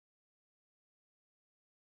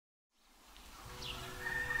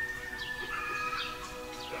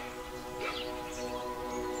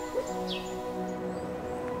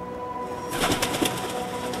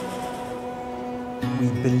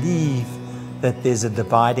that there's a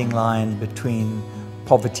dividing line between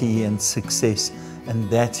poverty and success, and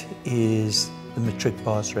that is the matric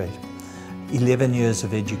pass rate. 11 years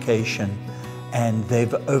of education, and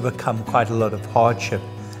they've overcome quite a lot of hardship.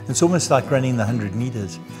 It's almost like running the 100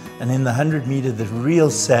 meters. And in the 100 meter, the real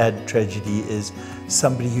sad tragedy is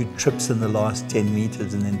somebody who trips in the last 10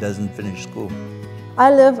 meters and then doesn't finish school.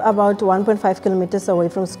 I live about 1.5 kilometers away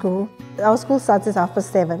from school. Our school starts at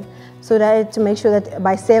 7:30, so that to make sure that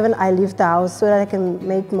by 7 I leave the house so that I can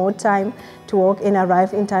make more time to walk and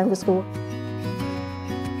arrive in time for school.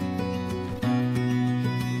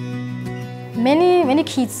 Many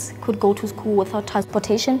kids could go to school without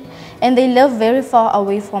transportation, and they live very far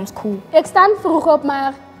away from school. Ik sta vroeg op,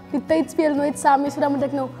 maar die tijd speelt nooit samen, so dan moet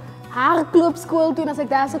ik nou hardloop school doen als ik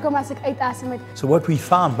daar zou komen, als ik uitasem met. So what we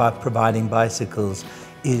found by providing bicycles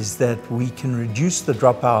is that we can reduce the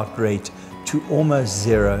dropout rate to almost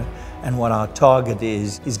zero, and what our target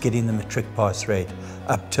is getting the matric pass rate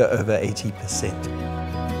up to over 80%.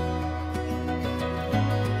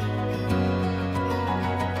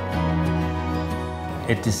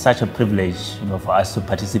 It is such a privilege, for us to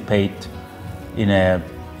participate in an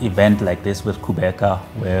event like this with Qhubeka,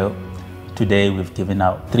 where today we've given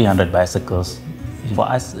out 300 bicycles. For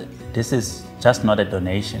us, this is just not a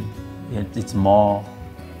donation. It's more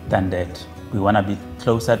than that. We want to be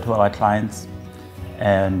closer to our clients,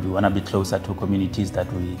 and we want to be closer to communities that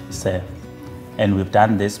we serve. And we've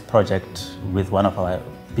done this project with one of our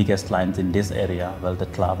biggest clients in this area, Barkley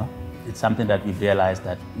West. It's something that we've realized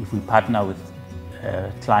that if we partner with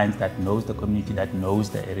clients that knows the community, that knows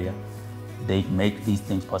the area, they make these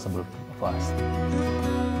things possible for us.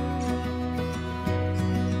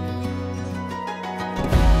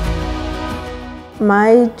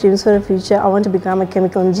 My dreams for the future, I want to become a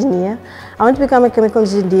chemical engineer. I want to become a chemical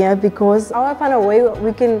engineer because I want to find a way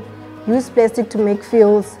we can use plastic to make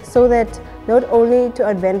fuels so that not only to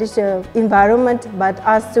advantage the environment, but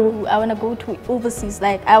us too. I want to go to overseas,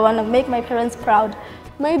 like I want to make my parents proud.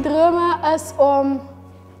 Mijn droom is om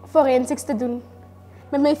forensics te doen.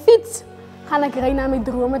 Met mijn fiets ga ik rijden naar mijn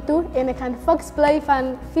dromen toe en ik ga fix blij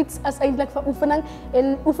van fiets is eindelijk voor oefening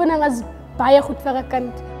en oefening is baie goed voor een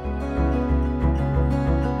kind.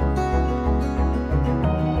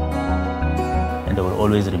 And they will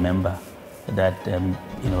always remember that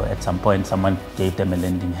at some point someone gave them a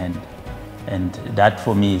lending hand, and that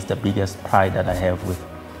for me is the biggest pride that I have with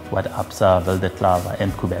what Absa,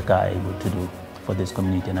 and Qhubeka are able to do for this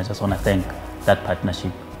community. And I just want to thank that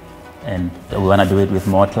partnership, and we want to do it with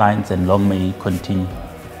more clients, and long may it continue,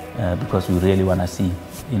 because we really want to see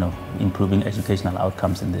improving educational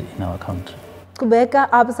outcomes in our country. Qhubeka,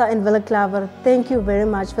 Absa and Barkley, thank you very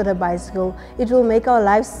much for the bicycle. It will make our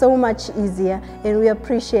lives so much easier, and we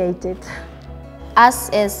appreciate it. Us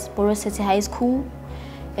as Borough City High School,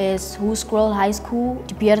 as Hoërskool High School,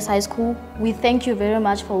 De Beers High School, we thank you very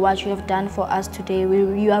much for what you have done for us today.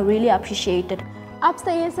 You are really appreciated.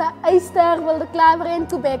 Absa, Eyster, Barkley en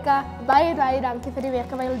Qhubeka, baie dankie vir die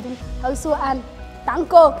werk wat julle doen. Hou so aan.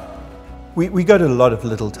 Danko. We go to a lot of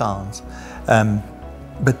little towns,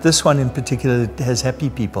 but this one in particular has happy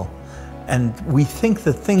people. And we think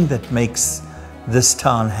the thing that makes this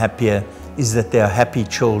town happier is that there are happy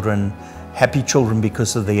children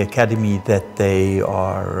because of the academy that they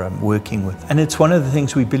are working with. And it's one of the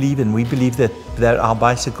things we believe in. We believe that our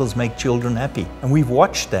bicycles make children happy. And we've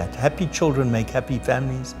watched that. Happy children make happy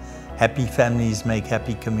families make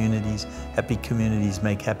happy communities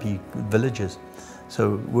make happy villages.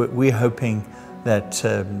 So we're hoping that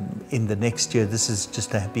in the next year this is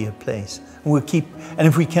just a happier place. And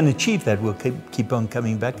if we can achieve that, we'll keep on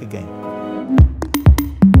coming back again.